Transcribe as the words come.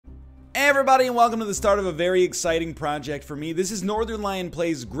Hey everybody, and welcome to the start of a very exciting project for me. This is Northernlion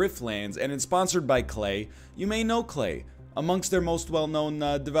plays Griftlands, and it's sponsored by Clay. You may know Clay. Amongst their most well-known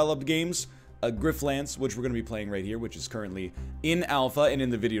developed games, Griftlands, which we're going to be playing right here, which is currently in alpha, and in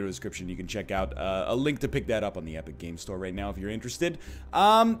the video description you can check out a link to pick that up on the Epic Game Store right now if you're interested.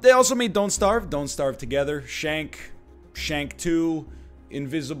 They also made Don't Starve Together, Shank 2,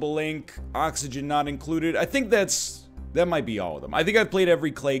 Invisible Ink, Oxygen Not Included. I think that might be all of them. I think I've played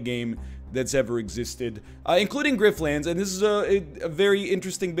every Clay game that's ever existed, including Griftlands, and this is a very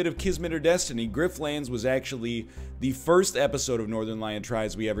interesting bit of Kismet or Destiny. Griftlands was actually the first episode of Northernlion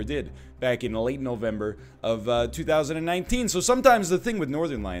Tries we ever did, back in late November of 2019. So sometimes the thing with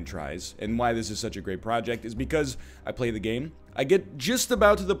Northernlion Tries, and why this is such a great project, is because I play the game, I get just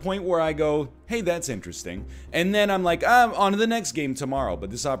about to the point where I go, hey, that's interesting, and then I'm like, on to the next game tomorrow. But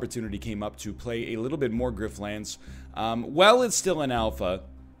this opportunity came up to play a little bit more Griftlands while it's still in alpha.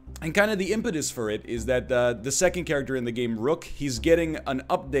 And kind of the impetus for it is that the second character in the game, Rook, he's getting an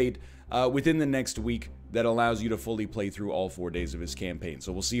update within the next week that allows you to fully play through all 4 days of his campaign.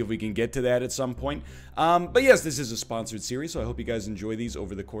 So we'll see if we can get to that at some point. But yes, this is a sponsored series, so I hope you guys enjoy these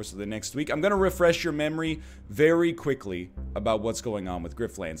over the course of the next week. I'm going to refresh your memory very quickly about what's going on with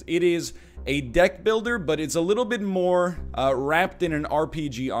Griftlands. It is a deck builder, but it's a little bit more wrapped in an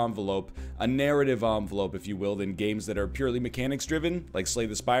RPG envelope, a narrative envelope, if you will, than games that are purely mechanics driven, like Slay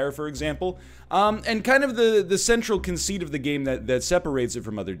the Spire, for example. And kind of the central conceit of the game that separates it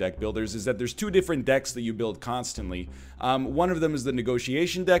from other deck builders is that there's two different decks that you build constantly. One of them is the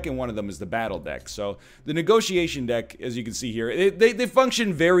negotiation deck, and one of them is the battle deck. So the negotiation deck, as you can see here, they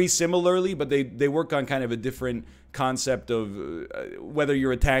function very similarly, but they work on kind of a different concept of whether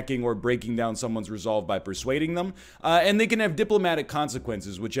you're attacking or breaking down someone's resolve by persuading them, and they can have diplomatic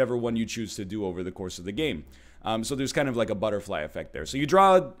consequences, whichever one you choose to do over the course of the game. So there's kind of like a butterfly effect there. So you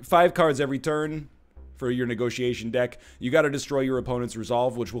draw 5 cards every turn for your negotiation deck. You got to destroy your opponent's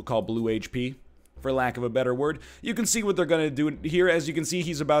resolve, which we'll call blue HP, for lack of a better word. You can see what they're going to do here. As you can see,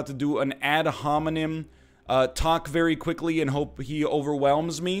 he's about to do an ad hominem, talk very quickly and hope he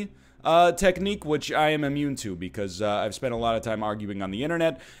overwhelms me technique, which I am immune to because I've spent a lot of time arguing on the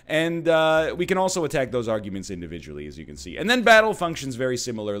internet, and we can also attack those arguments individually, as you can see. And then battle functions very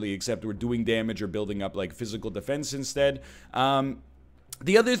similarly, except we're doing damage or building up like physical defense instead.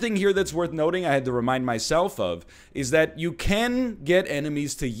 The other thing here that's worth noting, I had to remind myself of, is that you can get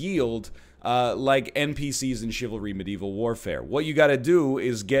enemies to yield like NPCs in Chivalry Medieval Warfare. What you gotta do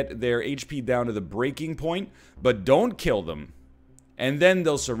is get their HP down to the breaking point, but don't kill them. And then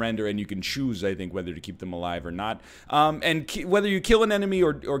they'll surrender, and you can choose, I think, whether to keep them alive or not. And whether you kill an enemy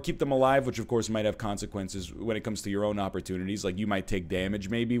or keep them alive, which of course might have consequences when it comes to your own opportunities. Like you might take damage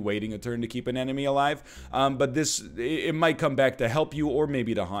maybe waiting a turn to keep an enemy alive. But it might come back to help you or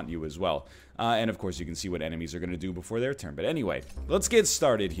maybe to haunt you as well. And of course you can see what enemies are going to do before their turn. But anyway, let's get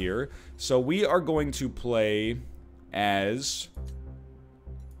started here. So we are going to play as...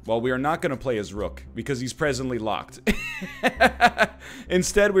 Well, we are not going to play as Rook, because he's presently locked.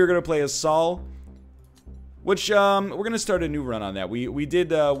 Instead, we're going to play as Saul, which, we're going to start a new run on that. We did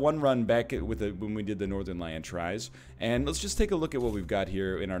one run back when we did the Northernlion Tries, and let's just take a look at what we've got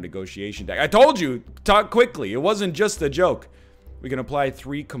here in our negotiation deck. I told you, talk quickly. It wasn't just a joke. We can apply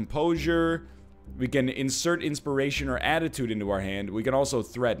 3 Composure. We can insert Inspiration or Attitude into our hand. We can also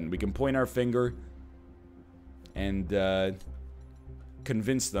threaten. We can point our finger and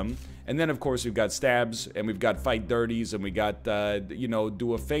convince them. And then of course we've got stabs, and we've got fight dirties, and we got you know,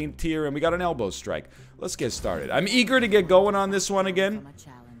 do a feint here, and we got an elbow strike. Let's get started. I'm eager to get going on this one again.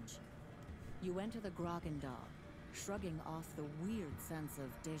 You enter the Grogendog, shrugging off the weird sense of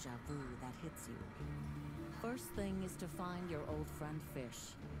deja vu that hits you. First thing is to find your old friend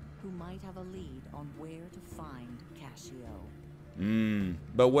Fish, who might have a lead on where to find Cascio.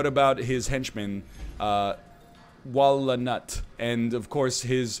 But what about his henchman, Walnut, and of course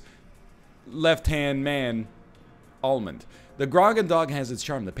his left-hand man, Almond? The Grogendog has its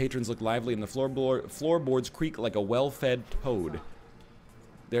charm. The patrons look lively, and the floorboards creak like a well-fed toad.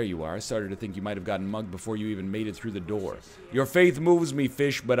 There you are. I started to think you might have gotten mugged before you even made it through the door. Your faith moves me,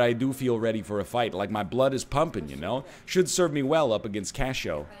 Fish, but I do feel ready for a fight. Like my blood is pumping, you know? Should serve me well up against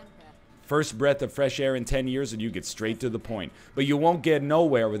Cascio. First breath of fresh air in 10 years and you get straight to the point. But you won't get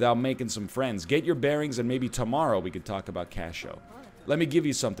nowhere without making some friends. Get your bearings and maybe tomorrow we could talk about Cascio. Let me give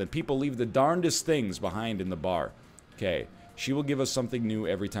you something. People leave the darndest things behind in the bar. Okay. She will give us something new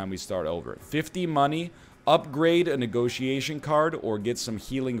every time we start over. 50 money upgrade a negotiation card, or get some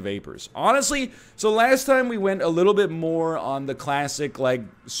healing vapors. Honestly, so last time we went a little bit more on the classic, like,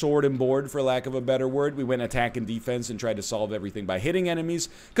 sword and board, for lack of a better word. We went attack and defense and tried to solve everything by hitting enemies.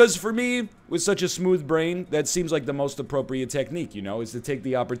 Because for me, with such a smooth brain, that seems like the most appropriate technique, you know, is to take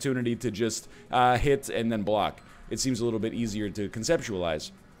the opportunity to just hit and then block. It seems a little bit easier to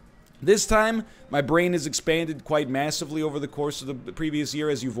conceptualize. This time, my brain has expanded quite massively over the course of the previous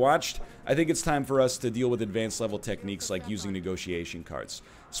year, as you've watched. I think it's time for us to deal with advanced level techniques like using negotiation cards.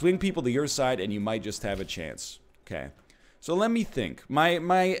 Swing people to your side and you might just have a chance. Okay. So let me think.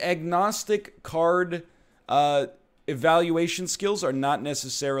 My agnostic card evaluation skills are not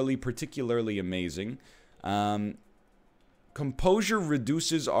necessarily particularly amazing. Composure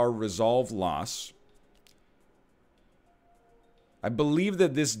reduces our resolve loss. I believe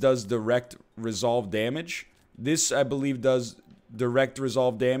that this does direct resolve damage. This, I believe, does direct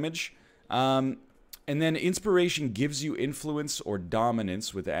resolve damage. And then inspiration gives you influence or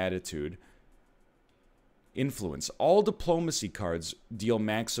dominance with attitude. Influence. All diplomacy cards deal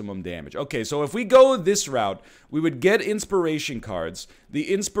maximum damage. Okay, so if we go this route, we would get inspiration cards.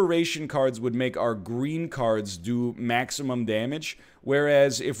 The inspiration cards would make our green cards do maximum damage.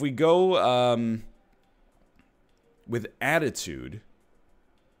 Whereas if we go... with attitude,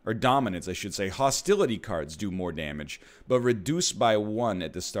 or dominance, I should say, hostility cards do more damage, but reduce by 1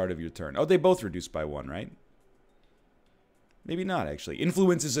 at the start of your turn. Oh, they both reduce by 1, right? Maybe not, actually.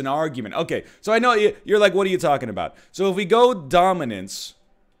 Influence is an argument. Okay, so I know you're like, what are you talking about? So if we go dominance,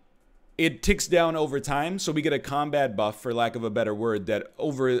 it ticks down over time, so we get a combat buff, for lack of a better word, that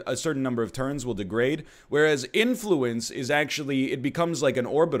over a certain number of turns will degrade, whereas influence is actually, it becomes like an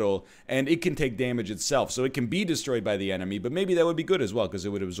orbital, and it can take damage itself, so it can be destroyed by the enemy, but maybe that would be good as well, because it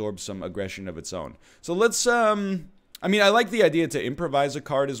would absorb some aggression of its own. So let's, I mean, I like the idea to improvise a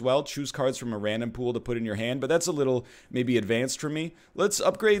card as well, choose cards from a random pool to put in your hand, but that's a little, maybe advanced for me. Let's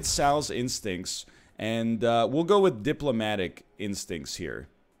upgrade Sal's instincts, and we'll go with diplomatic instincts here.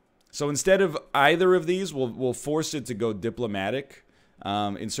 So instead of either of these, we'll force it to go diplomatic.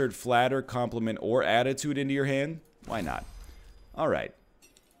 Insert flatter, compliment, or attitude into your hand. Why not? All right.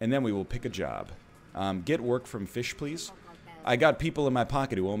 And then we will pick a job. Get work from fish, please. I got people in my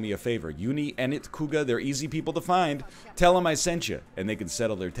pocket who owe me a favor. Uni, Enit, Kuga, they're easy people to find. Tell them I sent you, and they can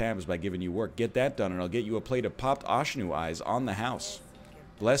settle their tabs by giving you work. Get that done, and I'll get you a plate of popped Oshnu eyes on the house.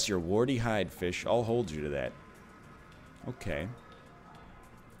 Bless your warty hide, fish. I'll hold you to that. Okay.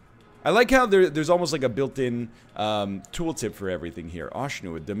 I like how there's almost like a built-in tooltip for everything here.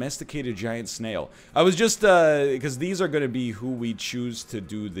 Oshnu, a domesticated giant snail. I was just, because these are going to be who we choose to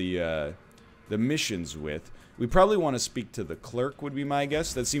do the missions with. We probably want to speak to the clerk, would be my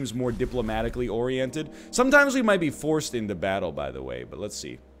guess. That seems more diplomatically oriented. Sometimes we might be forced into battle, by the way, but let's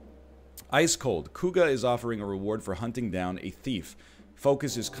see. Ice Cold. Kuga is offering a reward for hunting down a thief.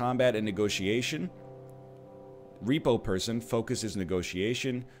 Focus is combat and negotiation. Repo person, focus is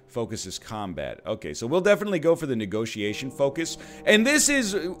negotiation, focus is combat. Okay, so we'll definitely go for the negotiation focus. And this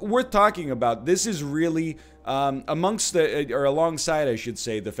is worth talking about. This is really amongst the, or alongside, I should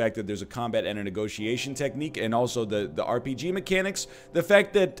say, the fact that there's a combat and a negotiation technique, and also the RPG mechanics. The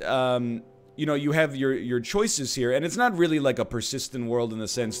fact that, you know, you have your choices here, and it's not really like a persistent world in the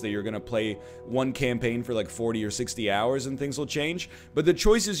sense that you're going to play one campaign for like 40 or 60 hours and things will change, but the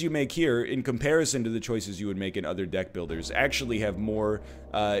choices you make here, in comparison to the choices you would make in other deck builders, actually have more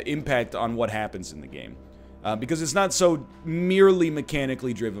impact on what happens in the game. Because it's not so merely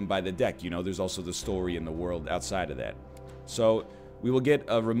mechanically driven by the deck, you know, there's also the story and the world outside of that. So we will get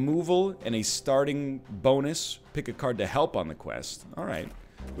a removal and a starting bonus. Pick a card to help on the quest. Alright.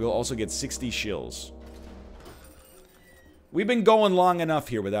 We'll also get 60 shills. We've been going long enough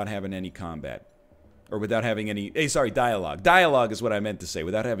here without having any combat. Or without having any... Hey, sorry, dialogue. Dialogue is what I meant to say,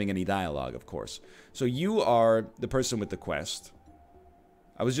 without having any dialogue, of course. So you are the person with the quest.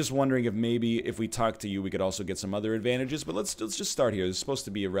 I was just wondering if maybe if we talk to you, we could also get some other advantages, but let's just start here. This is supposed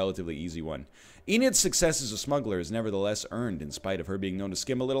to be a relatively easy one. Enid's success as a smuggler is nevertheless earned, in spite of her being known to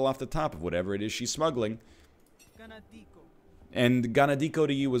skim a little off the top of whatever it is she's smuggling. And Ganadiko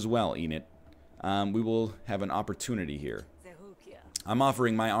to you as well, Enid. We will have an opportunity here. I'm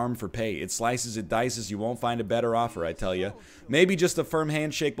offering my arm for pay. It slices, it dices, you won't find a better offer, I tell you. Maybe just a firm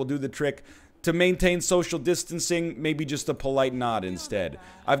handshake will do the trick. To maintain social distancing, maybe just a polite nod instead.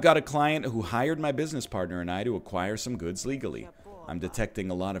 I've got a client who hired my business partner and I to acquire some goods legally. I'm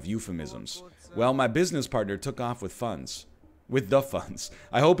detecting a lot of euphemisms. Well, my business partner took off with funds. With the funds.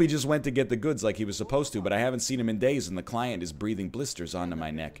 I hope he just went to get the goods like he was supposed to, but I haven't seen him in days and the client is breathing blisters onto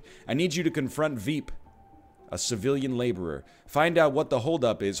my neck. I need you to confront Veep. a civilian laborer. Find out what the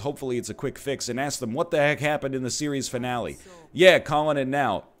holdup is, hopefully it's a quick fix, and ask them what the heck happened in the series finale. Yeah, calling it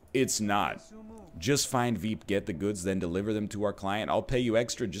now. It's not. Just find Veep, get the goods, then deliver them to our client. I'll pay you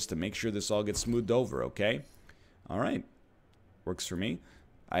extra just to make sure this all gets smoothed over, okay? Alright. Works for me.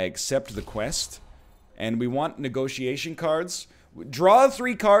 I accept the quest. And we want negotiation cards. Draw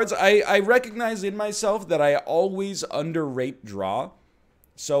 3 cards. I recognize in myself that I always underrate draw.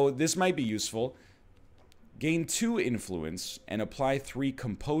 So this might be useful. Gain 2 influence and apply 3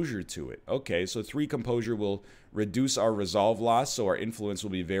 composure to it. Okay, so 3 composure will reduce our resolve loss, so our influence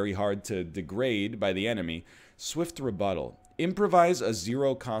will be very hard to degrade by the enemy. Swift rebuttal. Improvise a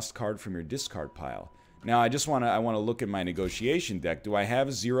 0-cost card from your discard pile. Now I want to look at my negotiation deck. Do I have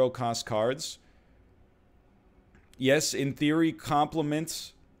 0-cost cards? Yes, in theory,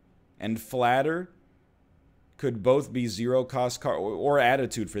 compliment and flatter could both be 0-cost card, or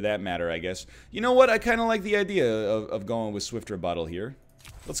attitude for that matter, I guess. You know what? I kind of like the idea of going with Swift Rebuttal here.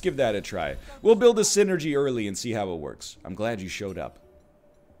 Let's give that a try. We'll build a synergy early and see how it works. I'm glad you showed up.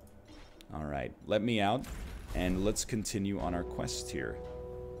 Alright, let me out, and let's continue on our quest here.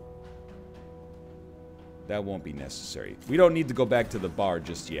 That won't be necessary. We don't need to go back to the bar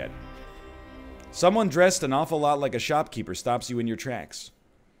just yet. Someone dressed an awful lot like a shopkeeper stops you in your tracks.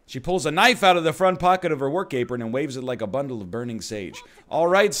 She pulls a knife out of the front pocket of her work apron and waves it like a bundle of burning sage. All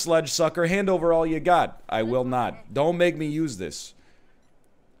right, sludge sucker, hand over all you got. I will not. Don't make me use this.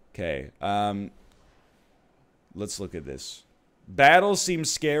 Okay, let's look at this. Battle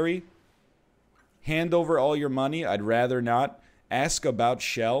seems scary. Hand over all your money. I'd rather not. Ask about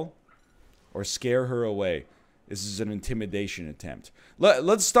Shell. Or scare her away. This is an intimidation attempt.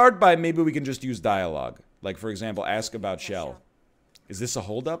 Let's start by maybe we can just use dialogue. Like, for example, ask about Shell. Is this a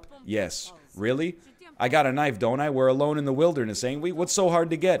holdup? Yes. Really? I got a knife, don't I? We're alone in the wilderness, ain't we? What's so hard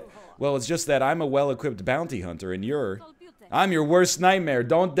to get? Well, it's just that I'm a well-equipped bounty hunter, and I'm your worst nightmare.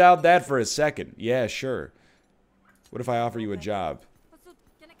 Don't doubt that for a second. Yeah, sure. What if I offer you a job?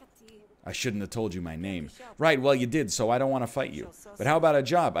 I shouldn't have told you my name. Right, well, you did, so I don't want to fight you. But how about a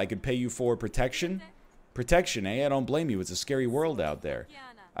job? I could pay you for protection? Protection, eh? I don't blame you. It's a scary world out there.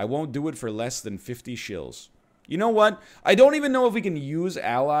 I won't do it for less than 50 shills. You know what? I don't even know if we can use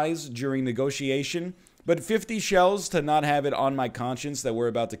allies during negotiation, but 50 shells to not have it on my conscience that we're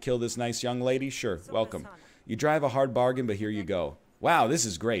about to kill this nice young lady? Sure, welcome. You drive a hard bargain, but here you go. Wow, this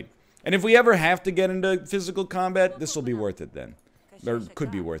is great. And if we ever have to get into physical combat, this will be worth it then. Or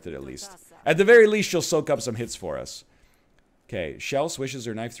could be worth it at least. At the very least, she'll soak up some hits for us. Okay, Shell swishes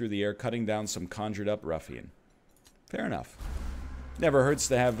her knife through the air, cutting down some conjured up ruffian. Fair enough. Never hurts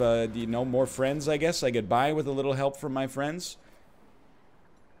to have, you know, more friends, I guess. I get by with a little help from my friends.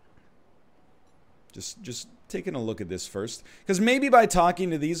 Just taking a look at this first. Because maybe by talking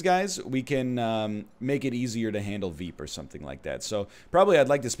to these guys, we can make it easier to handle Veep or something like that. So probably I'd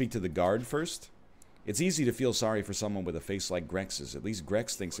like to speak to the guard first. It's easy to feel sorry for someone with a face like Grex's. At least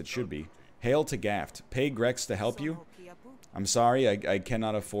Grex thinks it should be. Hail to Gaft. Pay Grex to help you? I'm sorry, I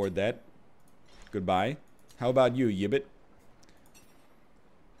cannot afford that. Goodbye. How about you, Yibbit?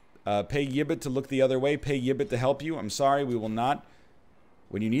 Pay Yibbit to look the other way. Pay Yibbit to help you. I'm sorry, we will not.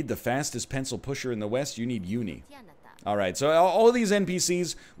 When you need the fastest pencil pusher in the West, you need Uni. Alright, so all of these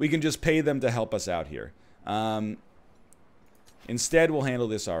NPCs, we can just pay them to help us out here. Instead, we'll handle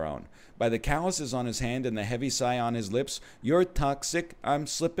this our own. By the calluses on his hand and the heavy sigh on his lips, you're toxic, I'm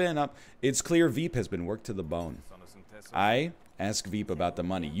slipping up. It's clear Veep has been worked to the bone. I ask Veep about the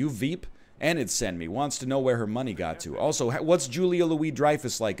money. You Veep? And it sent me. Wants to know where her money got to. Also, what's Julia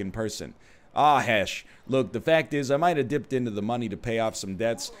Louis-Dreyfus like in person? Ah, Hesh. Look, the fact is, I might have dipped into the money to pay off some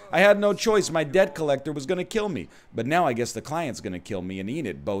debts. I had no choice. My debt collector was going to kill me. But now I guess the client's going to kill me and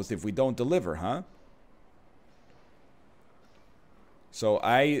Enid both if we don't deliver, huh? So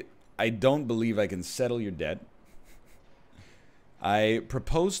I don't believe I can settle your debt. I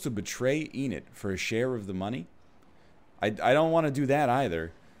propose to betray Enid for a share of the money. I don't want to do that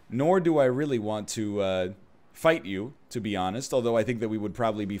either. Nor do I really want to fight you, to be honest, although I think that we would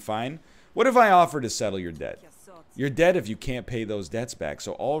probably be fine. What if I offer to settle your debt? You're dead if you can't pay those debts back,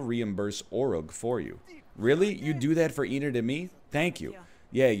 so I'll reimburse Orug for you. Really? You do that for Enid and me? Thank you.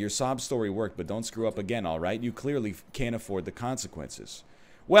 Yeah, your sob story worked, but don't screw up again, alright? You clearly can't afford the consequences.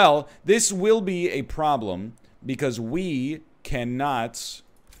 Well, this will be a problem because we cannot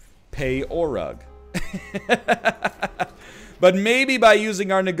pay Orug. But maybe by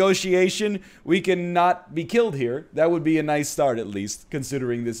using our negotiation, we can not be killed here. That would be a nice start, at least,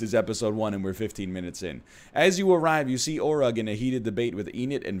 considering this is episode 1 and we're 15 minutes in. As you arrive, you see Orug in a heated debate with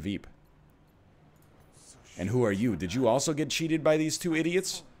Enid and Veep. And who are you? Did you also get cheated by these two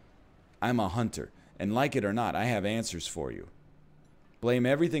idiots? I'm a hunter, And like it or not, I have answers for you. Blame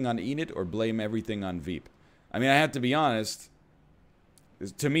everything on Enid or blame everything on Veep. I mean, I have to be honest.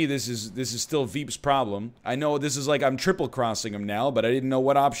 To me, this is still Veep's problem. I know this is like I'm triple crossing him now, but I didn't know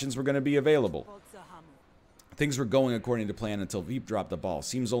what options were going to be available. Things were going according to plan until Veep dropped the ball.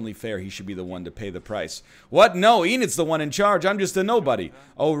 Seems only fair he should be the one to pay the price. What? No, Enid's the one in charge. I'm just a nobody.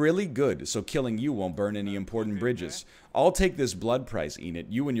 Oh, really? Good. So killing you won't burn any important bridges. I'll take this blood price, Enid.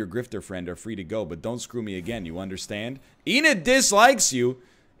 You and your grifter friend are free to go, but don't screw me again, you understand? Enid dislikes you!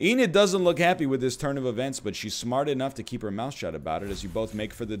 Enid doesn't look happy with this turn of events, but she's smart enough to keep her mouth shut about it as you both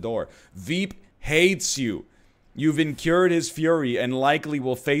make for the door. Veep hates you. You've incurred his fury and likely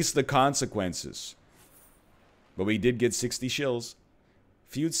will face the consequences. But we did get 60 shills.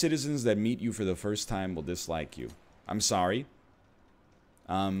 Feud citizens that meet you for the first time will dislike you. I'm sorry.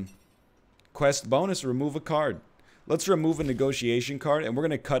 Quest bonus, remove a card. Let's remove a negotiation card, and we're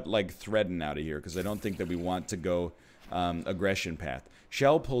going to cut, like, Threaten out of here, because I don't think that we want to go aggression path.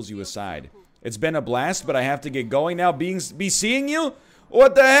 Shell pulls you aside. It's been a blast, but I have to get going now. Be seeing you?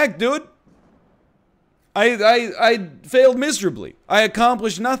 What the heck, dude? I failed miserably. I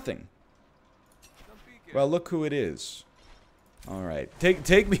accomplished nothing. Well, look who it is. All right,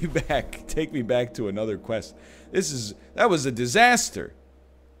 take me back. Take me back to another quest. That was a disaster.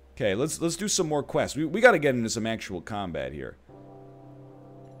 Okay, let's do some more quests. We got to get into some actual combat here,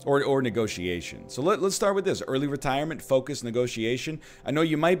 or negotiation. So let's start with this: early retirement, focus, negotiation. I know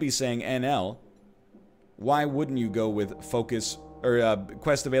you might be saying NL. Why wouldn't you go with focus or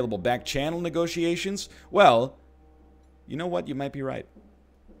quest available back channel negotiations? Well, you know what? You might be right.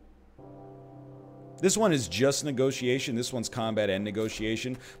 This one is just negotiation. This one's combat and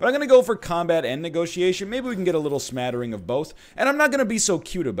negotiation. But I'm going to go for combat and negotiation. Maybe we can get a little smattering of both. And I'm not going to be so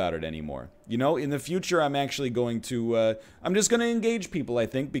cute about it anymore. You know, in the future, I'm actually going to... I'm just going to engage people, I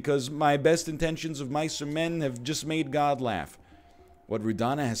think, because my best intentions of mice or men have just made God laugh. What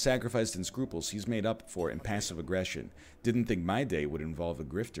Rudana has sacrificed in scruples, he's made up for in passive aggression. Didn't think my day would involve a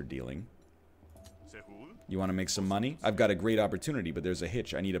grifter dealing. You want to make some money? I've got a great opportunity, but there's a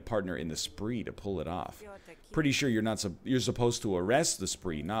hitch. I need a partner in the spree to pull it off. Pretty sure you're supposed to arrest the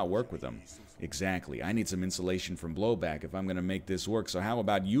spree, not work with them. Exactly. I need some insulation from blowback if I'm going to make this work, so how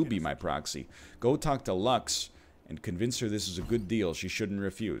about you be my proxy? Go talk to Lux and convince her this is a good deal. She shouldn't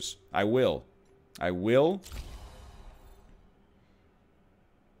refuse. I will. I will.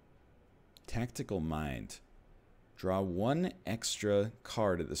 Tactical Mind. Draw one extra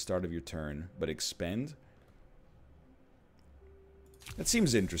card at the start of your turn, but expend... That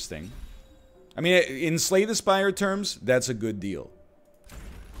seems interesting. I mean, in Slay the Spire terms, that's a good deal.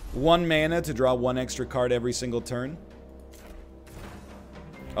 1 mana to draw 1 extra card every single turn.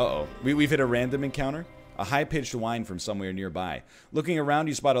 Uh-oh. We've hit a random encounter. A high-pitched whine from somewhere nearby. Looking around,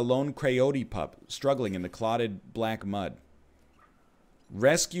 you spot a lone coyote pup struggling in the clotted black mud.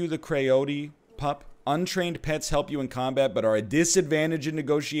 Rescue the coyote pup. Untrained pets help you in combat, but are a disadvantage in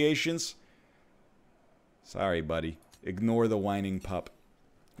negotiations. Sorry, buddy. Ignore the whining pup.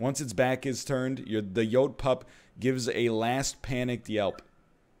 Once its back is turned, the yote pup gives a last panicked yelp.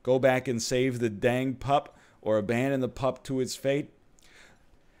 Go back and save the dang pup, or abandon the pup to its fate.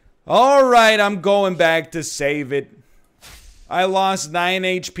 Alright, I'm going back to save it. I lost 9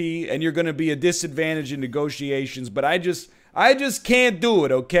 HP, and you're gonna be a disadvantage in negotiations, but I just can't do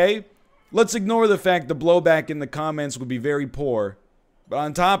it, okay? Let's ignore the fact the blowback in the comments would be very poor. But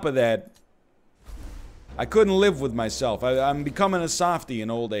on top of that, I couldn't live with myself. I'm becoming a softie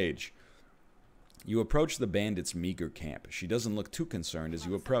in old age. You approach the bandit's meager camp. She doesn't look too concerned as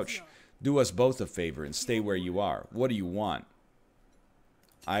you approach. Do us both a favor and stay where you are. What do you want?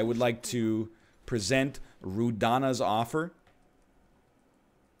 I would like to present Rudana's offer.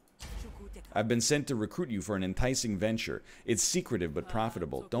 I've been sent to recruit you for an enticing venture. It's secretive but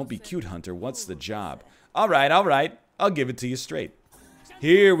profitable. Don't be cute, Hunter. What's the job? All right. I'll give it to you straight.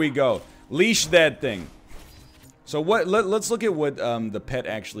 Here we go. Leash that thing. So let's look at what the pet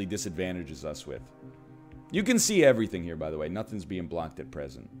actually disadvantages us with. You can see everything here, by the way. Nothing's being blocked at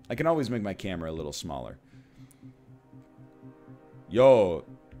present. I can always make my camera a little smaller. Yo.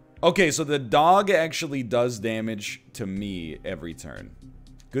 Okay, so the dog actually does damage to me every turn.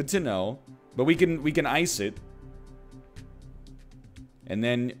 Good to know. But we can ice it. And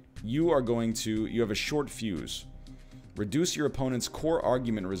then you have a short fuse. Reduce your opponent's core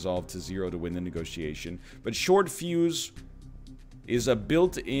argument resolve to 0 to win the negotiation. But short fuse is a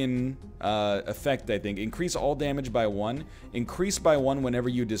built-in effect, I think. Increase all damage by 1. Increase by 1 whenever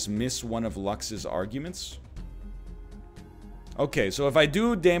you dismiss one of Lux's arguments. Okay, so if I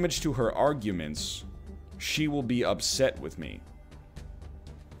do damage to her arguments, she will be upset with me.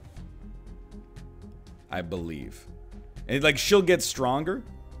 I believe. And like she'll get stronger.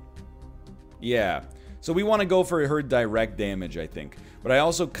 Yeah. So we want to go for her direct damage, I think. But I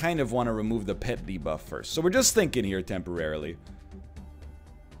also kind of want to remove the pet debuff first. So we're just thinking here temporarily.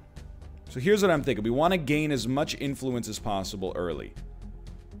 So here's what I'm thinking. We want to gain as much influence as possible early.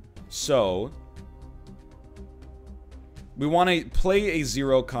 So we want to play a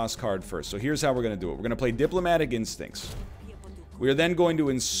 0-cost card first. So here's how we're going to do it. We're going to play Diplomatic Instincts. We are then going to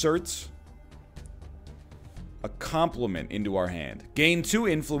insert a complement into our hand. Gain 2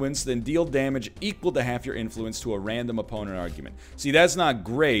 influence, then deal damage equal to half your influence to a random opponent argument. See, that's not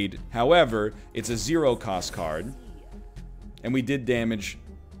great. However, it's a 0-cost card. And we did damage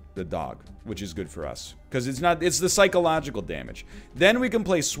the dog, which is good for us. Because it's the psychological damage. Then we can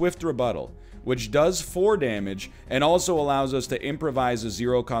play Swift Rebuttal, which does 4 damage and also allows us to improvise a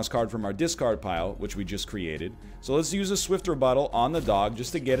 0-cost card from our discard pile, which we just created. So let's use a Swift Rebuttal on the dog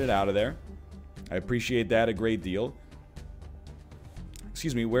just to get it out of there. I appreciate that a great deal.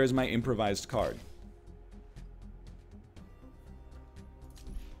 Excuse me, where's my improvised card?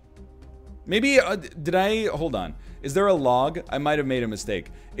 Maybe, hold on. Is there a log? I might have made a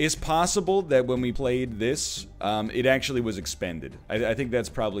mistake. It's possible that when we played this, it actually was expended. I think that's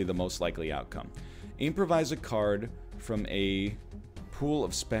probably the most likely outcome. Improvise a card from a pool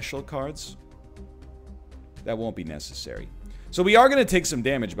of special cards. That won't be necessary. So we are going to take some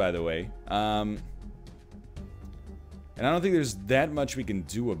damage, by the way. And I don't think there's that much we can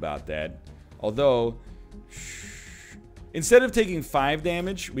do about that. Although, instead of taking 5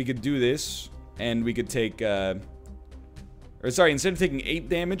 damage, we could do this. And we could take, instead of taking 8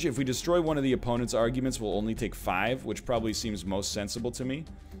 damage, if we destroy one of the opponent's arguments, we'll only take 5, which probably seems most sensible to me.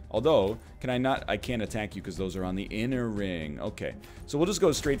 Although, I can't attack you because those are on the inner ring. Okay, so we'll just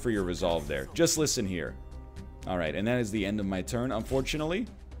go straight for your resolve there. Just listen here. Alright, and that is the end of my turn, unfortunately.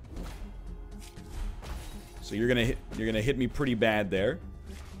 So you're gonna hit me pretty bad there.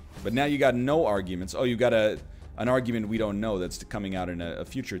 But now you got no arguments. Oh, you got an argument we don't know that's coming out in a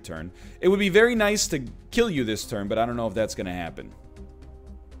future turn. It would be very nice to kill you this turn, but I don't know if that's gonna happen.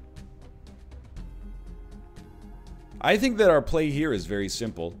 I think that our play here is very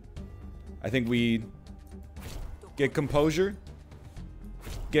simple. I think we get composure.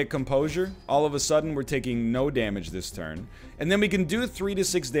 Get composure. All of a sudden, we're taking no damage this turn. And then we can do 3 to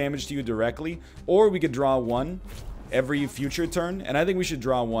 6 damage to you directly, or we could draw 1 every future turn, and I think we should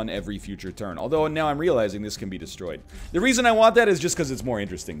draw 1 every future turn. Although now I'm realizing this can be destroyed. The reason I want that is just because it's more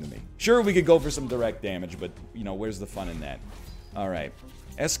interesting to me. Sure, we could go for some direct damage, but, you know, where's the fun in that? Alright.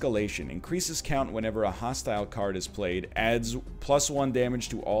 Escalation. Increases count whenever a hostile card is played. Adds +1 damage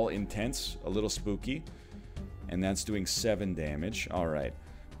to all intents. A little spooky. And that's doing 7 damage. Alright.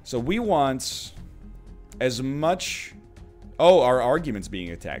 So we want as much... Oh, our argument's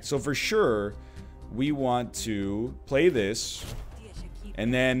being attacked. So for sure, we want to play this.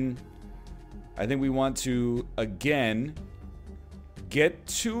 And then I think we want to, again, get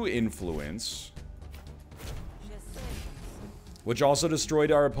 2 influence. Which also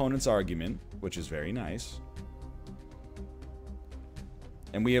destroyed our opponent's argument, which is very nice.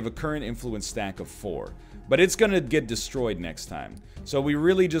 And we have a current influence stack of 4. But it's going to get destroyed next time. So we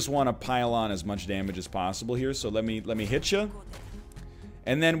really just want to pile on as much damage as possible here. So let me hit you.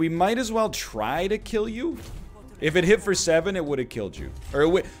 And then we might as well try to kill you. If it hit for 7, it would have killed you. Or, it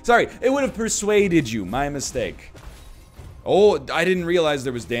would have persuaded you. My mistake. Oh, I didn't realize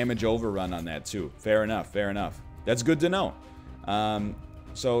there was damage overrun on that too. Fair enough, fair enough. That's good to know.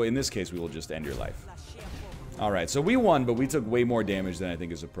 So in this case, we will just end your life. Alright, so we won, but we took way more damage than I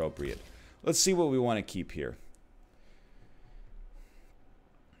think is appropriate. Let's see what we want to keep here.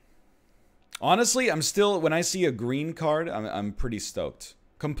 Honestly, I'm still, when I see a green card, I'm pretty stoked.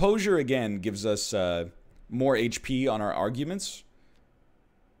 Composure, again, gives us more HP on our arguments.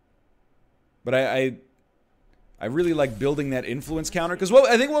 But I really like building that influence counter. Because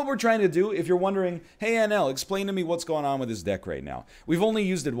I think what we're trying to do, if you're wondering, hey, NL, explain to me what's going on with this deck right now. We've only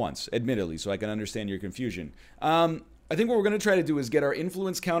used it once, admittedly, so I can understand your confusion. I think what we're going to try to do is get our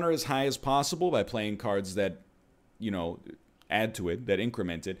influence counter as high as possible by playing cards that, you know, add to it, that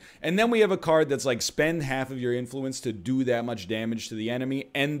increment it. And then we have a card that's like spend half of your influence to do that much damage to the enemy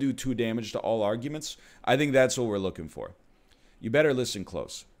and do 2 damage to all arguments. I think that's what we're looking for. You better listen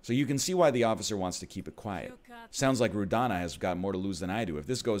close, so you can see why the officer wants to keep it quiet. Sounds like Rudana has got more to lose than I do. If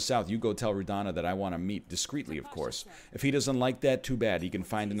this goes south, you go tell Rudana that I want to meet, discreetly of course. If he doesn't like that, too bad, he can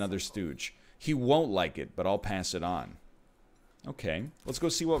find another stooge. He won't like it, but I'll pass it on. Okay, let's go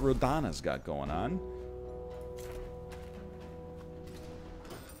see what Rudana's got going on.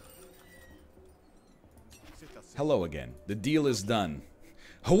 Hello again. The deal is done.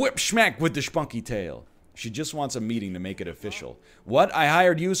 Whip schmack with the spunky tail. She just wants a meeting to make it official. What? I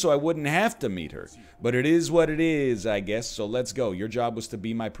hired you so I wouldn't have to meet her. But it is what it is, I guess, so let's go. Your job was to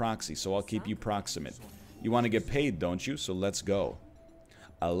be my proxy, so I'll keep you proximate. You want to get paid, don't you? So let's go.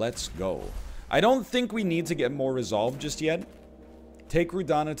 Let's go. I don't think we need to get more resolve just yet. Take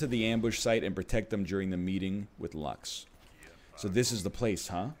Rudana to the ambush site and protect them during the meeting with Lux. So this is the place,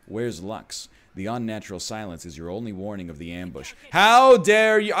 huh? Where's Lux? The unnatural silence is your only warning of the ambush. How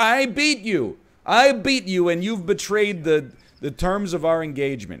dare you? I beat you! I beat you and you've betrayed the terms of our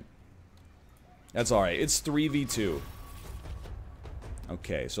engagement. That's alright. It's 3v2.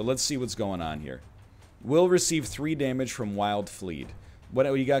 Okay, so let's see what's going on here. Will receive 3 damage from Wild Fleet. What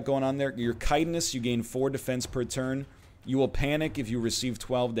you got going on there? Your kindness, you gain 4 defense per turn. You will panic if you receive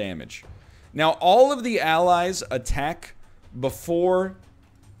 12 damage. Now, all of the allies attack before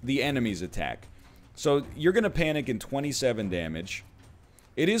the enemies attack. So, you're going to panic in 27 damage.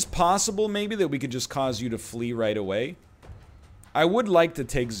 It is possible, maybe, that we could just cause you to flee right away. I would like to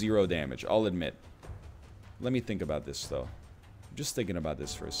take 0 damage, I'll admit. Let me think about this, though. I'm just thinking about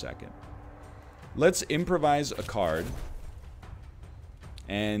this for a second. Let's improvise a card.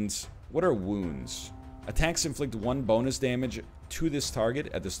 And what are wounds? Attacks inflict 1 bonus damage to this target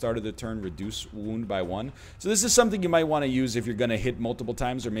at the start of the turn, reduce wound by 1. So this is something you might want to use if you're going to hit multiple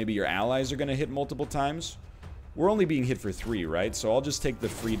times, or maybe your allies are going to hit multiple times. We're only being hit for 3, right? So I'll just take the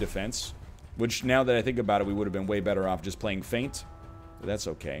free defense, which now that I think about it, we would have been way better off just playing Feint. But that's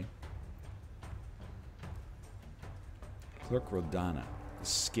okay. Clerk Rodana is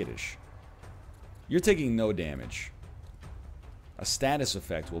skittish. You're taking no damage. A status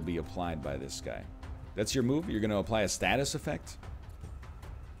effect will be applied by this guy. That's your move? You're going to apply a status effect?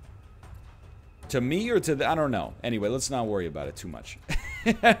 To me or to the... I don't know. Anyway, let's not worry about it too much.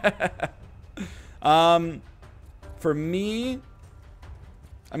 For me...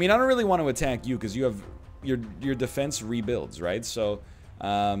 I mean, I don't really want to attack you because you have... Your defense rebuilds, right? So,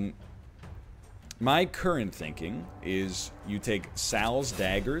 my current thinking is you take Sal's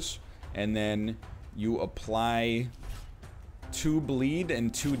daggers and then you apply 2 bleed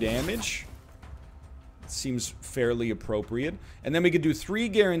and 2 damage. Seems fairly appropriate. And then we could do 3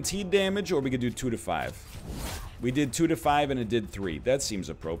 guaranteed damage, or we could do 2 to 5. We did 2 to 5 and it did 3. That seems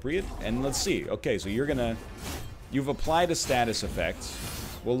appropriate. And let's see. Okay, so you're gonna... You've applied a status effect.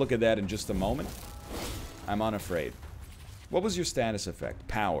 We'll look at that in just a moment. I'm unafraid. What was your status effect?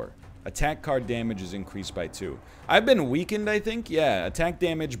 Power. Attack card damage is increased by 2. I've been weakened, I think. Yeah, attack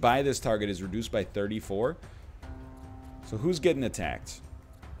damage by this target is reduced by 34. So who's getting attacked?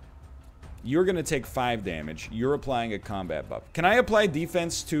 You're going to take 5 damage. You're applying a combat buff. Can I apply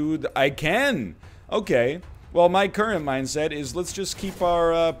defense to... I can! Okay. Well, my current mindset is let's just keep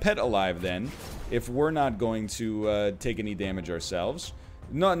our pet alive then. If we're not going to take any damage ourselves.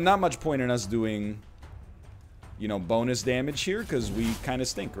 Not much point in us doing... you know, bonus damage here, because we kind of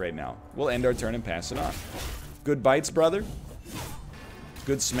stink right now. We'll end our turn and pass it on. Good bites, brother.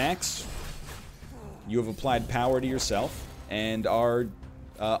 Good smacks. You have applied power to yourself, and our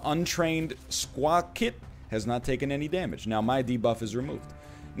untrained squawk kit has not taken any damage. Now, my debuff is removed.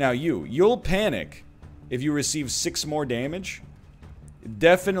 Now, you'll panic if you receive 6 more damage. It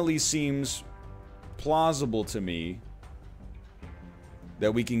definitely seems plausible to me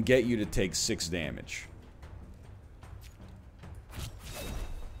that we can get you to take 6 damage.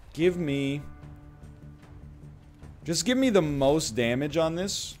 Give me... Just give me the most damage on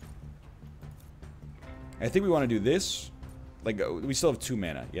this. I think we want to do this. Like, we still have 2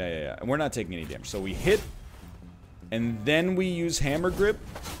 mana. Yeah. And we're not taking any damage. So we hit. And then we use Hammer Grip.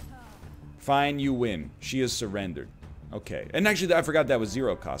 Fine, you win. She has surrendered. Okay. And actually, I forgot that was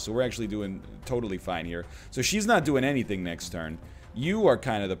 0 cost. So we're actually doing totally fine here. So she's not doing anything next turn. You are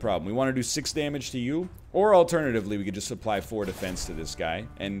kind of the problem. We want to do 6 damage to you. Or alternatively, we could just apply 4 defense to this guy.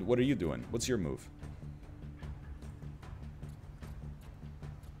 And what are you doing? What's your move?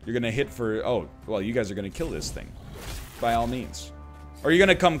 You're going to hit for... Oh, well, you guys are going to kill this thing. By all means. Or you're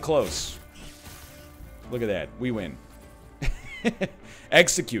going to come close. Look at that. We win.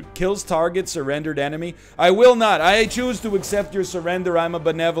 Execute. Kills target, surrendered enemy. I will not. I choose to accept your surrender. I'm a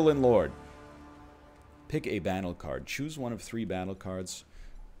benevolent lord. Pick a battle card. Choose one of 3 battle cards.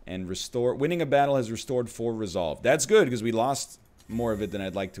 And restore... Winning a battle has restored 4 resolve. That's good, because we lost more of it than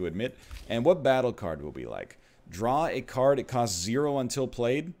I'd like to admit. And what battle card will be like? Draw a card. It costs 0 until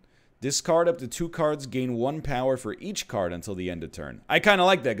played. Discard up to 2 cards. Gain 1 power for each card until the end of turn. I kind of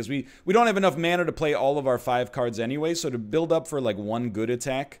like that, because we don't have enough mana to play all of our 5 cards anyway. So to build up for, like, 1 good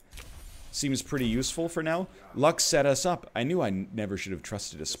attack seems pretty useful for now. Luck set us up. I knew I never should have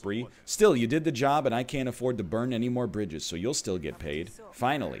trusted a spree. Still, you did the job, and I can't afford to burn any more bridges, so you'll still get paid.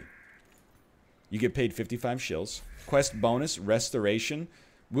 Finally. You get paid 55 shills. Quest bonus, restoration.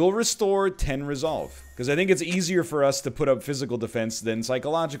 We'll restore 10 resolve. Because I think it's easier for us to put up physical defense than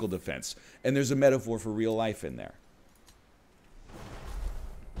psychological defense. And there's a metaphor for real life in there.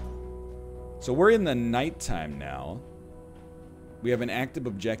 So we're in the nighttime now. We have an active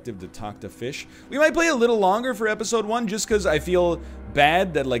objective to talk to fish. We might play a little longer for episode 1 just because I feel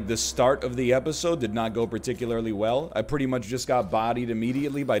bad that like the start of the episode did not go particularly well. I pretty much just got bodied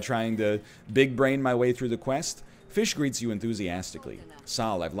immediately by trying to big brain my way through the quest. Fish greets you enthusiastically.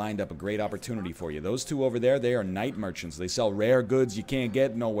 Sal, I've lined up a great opportunity for you. Those two over there, they are night merchants. They sell rare goods you can't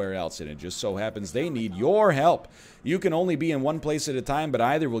get nowhere else, and it just so happens they need your help. You can only be in one place at a time, but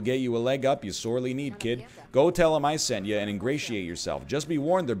either will get you a leg up you sorely need, kid. Go tell them I sent you and ingratiate yourself. Just be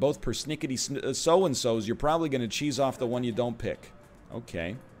warned, they're both persnickety so-and-sos. You're probably going to cheese off the one you don't pick.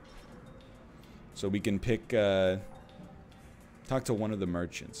 Okay. So we can pick, talk to one of the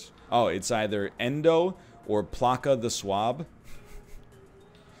merchants. Oh, it's either Endo or Plaka the Swab.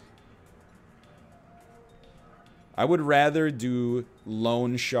 I would rather do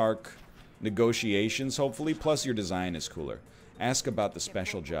Loan Shark negotiations, hopefully, plus your design is cooler. Ask about the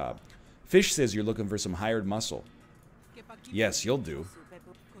special job. Fish says you're looking for some hired muscle. Yes, you'll do.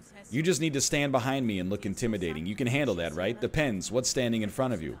 You just need to stand behind me and look intimidating. You can handle that, right? Depends. What's standing in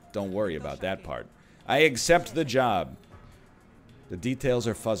front of you? Don't worry about that part. I accept the job. The details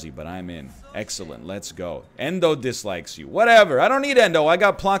are fuzzy, but I'm in. Excellent, let's go. Endo dislikes you. Whatever, I don't need Endo. I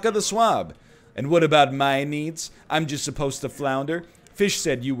got Plaka the Swab. And what about my needs? I'm just supposed to flounder? Fish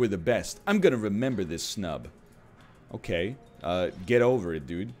said you were the best. I'm gonna remember this snub. Okay, get over it,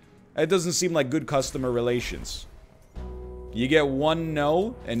 dude. That doesn't seem like good customer relations. You get one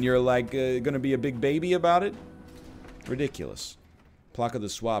no, and you're like, gonna be a big baby about it? Ridiculous. Plaka the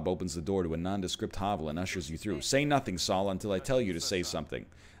Swab opens the door to a nondescript hovel and ushers you through. Say nothing, Saul, until I tell you to say something.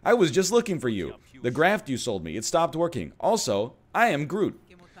 I was just looking for you. The graft you sold me, it stopped working. Also, I am Groot.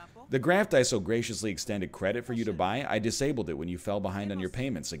 The graft I so graciously extended credit for you to buy, I disabled it when you fell behind on your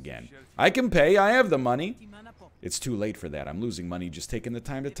payments again. I can pay, I have the money. It's too late for that. I'm losing money just taking the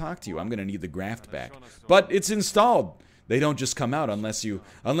time to talk to you. I'm gonna need the graft back. But it's installed. They don't just come out unless you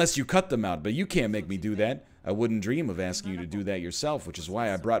cut them out, but you can't make me do that. I wouldn't dream of asking you to do that yourself, which is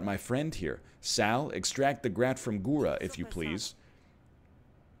why I brought my friend here. Sal, extract the graft from Gura, if you please.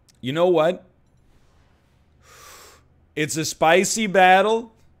 You know what? It's a spicy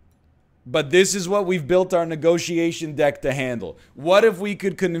battle, but this is what we've built our negotiation deck to handle. What if we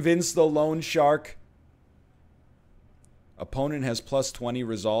could convince the Loan Shark? Opponent has plus 20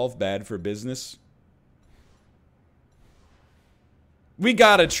 resolve, bad for business. We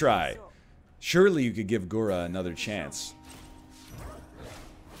gotta try. Surely you could give Gura another chance.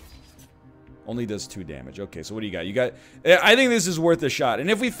 Only does 2 damage. Okay, so what do you got? You got... I think this is worth a shot.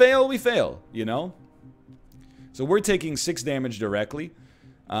 And if we fail, we fail. You know? So we're taking 6 damage directly.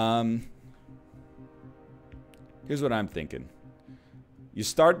 Here's what I'm thinking. You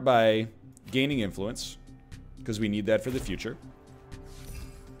start by gaining influence, because we need that for the future.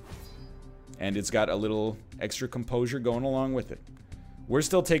 And it's got a little extra composure going along with it. We're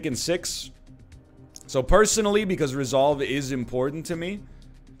still taking 6. So personally, because resolve is important to me,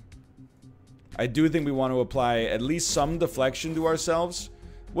 I do think we want to apply at least some deflection to ourselves.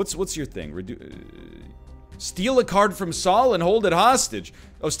 What's your thing? Steal a card from Saul and hold it hostage.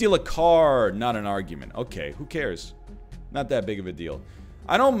 Oh, steal a card, not an argument. Okay, who cares? Not that big of a deal.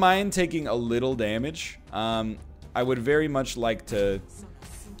 I don't mind taking a little damage. I would very much like to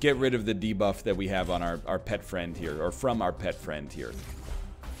get rid of the debuff that we have on our pet friend here, or from our pet friend here.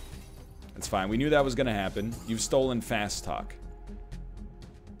 It's fine. We knew that was going to happen. You've stolen fast talk.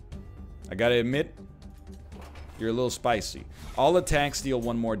 I gotta admit, you're a little spicy. All attacks deal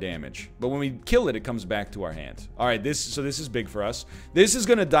 1 more damage. But when we kill it, it comes back to our hand. Alright, so this is big for us. This is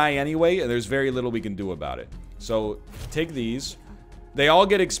gonna die anyway, and there's very little we can do about it. So, take these. They all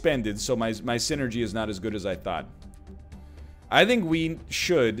get expended, so my synergy is not as good as I thought. I think we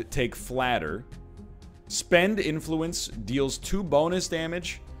should take Flatter. Spend Influence, deals 2 bonus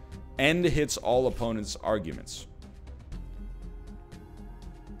damage, and hits all opponents' arguments.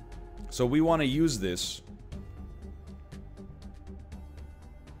 So we want to use this.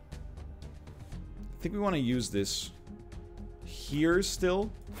 I think we want to use this here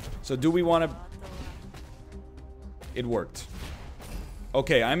still. So do we want to... It worked.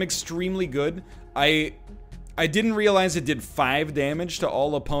 Okay, I'm extremely good. I didn't realize it did 5 damage to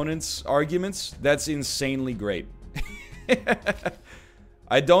all opponents' arguments. That's insanely great.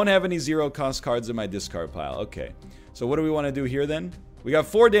 I don't have any 0-cost cards in my discard pile. Okay. So what do we want to do here then? We got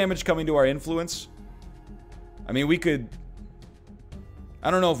 4 damage coming to our influence. I mean, we could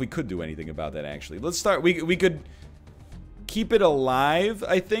I don't know if we could do anything about that, actually. Let's start. We could keep it alive,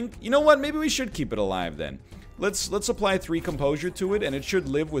 I think. You know what? Maybe we should keep it alive, then. Let's apply 3 composure to it, and it should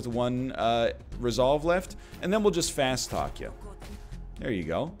live with 1 resolve left. And then we'll just fast talk you. There you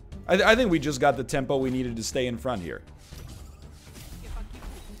go. I think we just got the tempo we needed to stay in front here.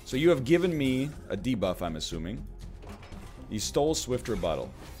 So you have given me a debuff, I'm assuming. You stole Swift Rebuttal.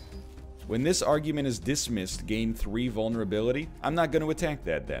 When this argument is dismissed, gain 3 vulnerability. I'm not going to attack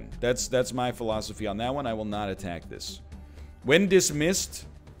that then. That's my philosophy on that one. I will not attack this. When dismissed,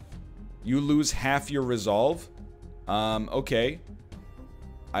 you lose half your resolve. Okay.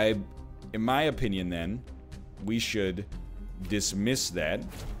 In my opinion then, we should dismiss that.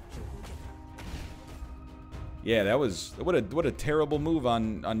 Yeah, that was what a terrible move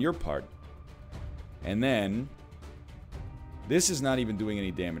on your part. And then this is not even doing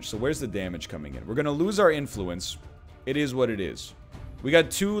any damage. So where's the damage coming in? We're gonna lose our influence. It is what it is. We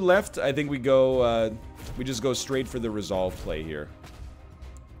got 2 left. I think we go we just go straight for the resolve play here.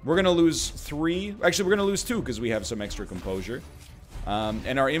 We're gonna lose 3. Actually, we're gonna lose 2 because we have some extra composure.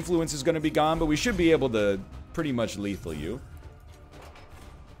 And our influence is gonna be gone, but we should be able to pretty much lethal you.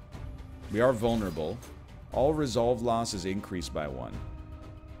 We are vulnerable. All resolve loss is increased by 1.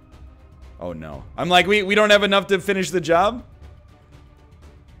 Oh no. I'm like, we don't have enough to finish the job?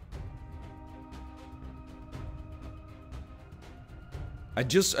 I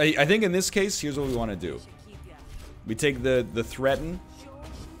think in this case, here's what we want to do. We take the threaten,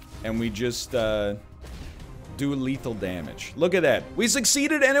 and we just do lethal damage. Look at that. We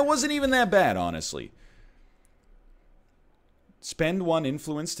succeeded, and it wasn't even that bad, honestly. Spend 1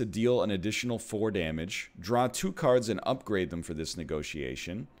 influence to deal an additional 4 damage. Draw 2 cards and upgrade them for this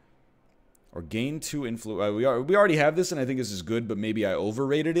negotiation. Or gain 2 influence. We already have this, and I think this is good, but maybe I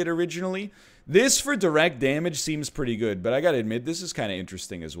overrated it originally. This for direct damage seems pretty good, but I gotta admit, this is kind of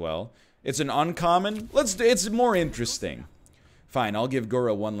interesting as well. It's an uncommon. It's more interesting. Fine, I'll give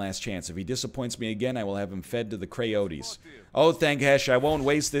Gura 1 last chance. If he disappoints me again, I will have him fed to the Coyotes. Oh, thank Hesh, I won't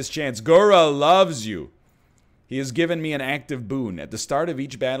waste this chance. Gura loves you. He has given me an active boon. At the start of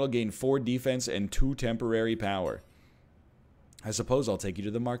each battle, gain 4 defense and 2 temporary power. I suppose I'll take you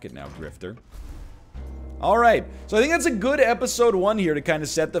to the market now, Grifter. Alright, so I think that's a good episode 1 here to kind of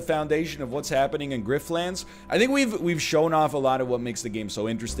set the foundation of what's happening in Griftlands. I think we've shown off a lot of what makes the game so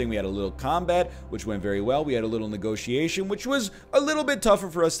interesting. We had a little combat, which went very well. We had a little negotiation, which was a little bit tougher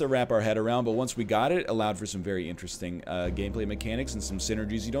for us to wrap our head around, but once we got it, allowed for some very interesting gameplay mechanics and some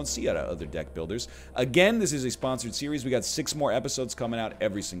synergies you don't see out of other deck builders. Again, this is a sponsored series. We got 6 more episodes coming out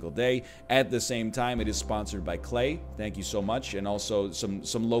every single day. At the same time, it is sponsored by Clay. Thank you so much, and also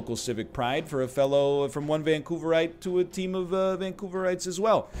some local civic pride for a fellow from one Vancouverite to a team of Vancouverites as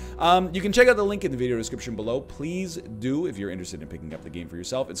well. You can check out the link in the video description below. Please do if you're interested in picking up the game for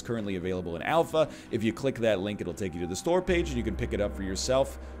yourself. It's currently available in alpha. If you click that link, it'll take you to the store page and you can pick it up for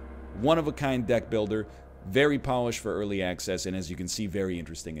yourself. One-of-a-kind deck builder. Very polished for early access, and as you can see, very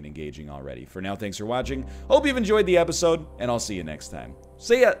interesting and engaging already. For now, thanks for watching. Hope you've enjoyed the episode, and I'll see you next time.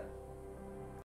 See ya!